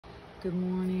Good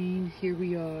morning. Here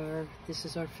we are. This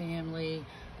is our family.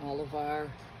 All of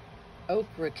our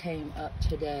okra came up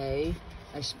today.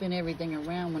 I spin everything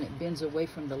around when it bends away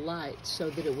from the light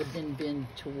so that it would then bend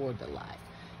toward the light.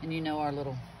 And you know our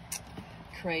little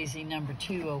crazy number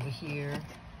 2 over here.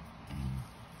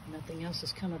 Nothing else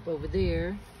has come up over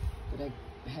there, but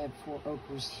I have 4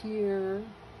 okras here.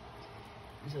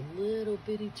 There's a little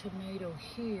bitty tomato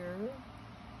here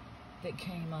that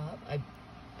came up.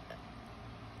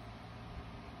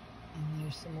 And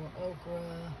there's some more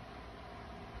okra.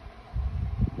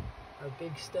 Our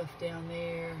big stuff down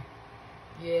there.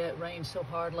 Yeah, it rained so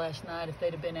hard last night. If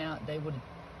they'd have been out, they wouldn't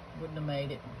have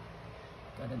made it.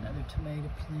 Got another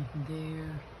tomato plant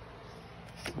there.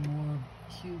 Some more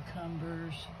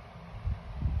cucumbers.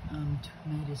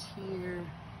 Tomatoes here.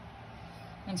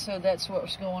 And so that's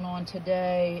what's going on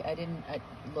today.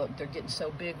 Look, they're getting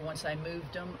so big once I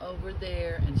moved them over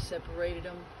there and separated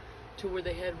them to where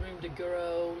they had room to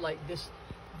grow. Like this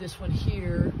one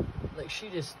here, like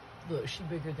she's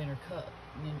bigger than her cup.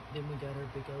 And then we got our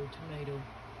big old tomato.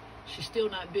 She's still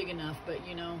not big enough, but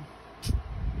you know,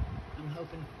 I'm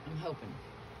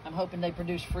hoping they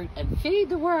produce fruit and feed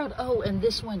the world. Oh, and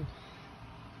this one,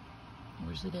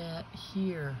 where's it at?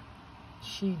 Here.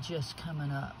 She just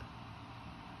coming up.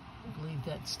 I believe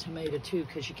that's tomato too,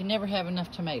 because you can never have enough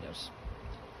tomatoes.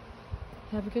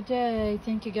 Have a good day.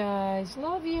 Thank you guys.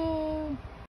 Love you.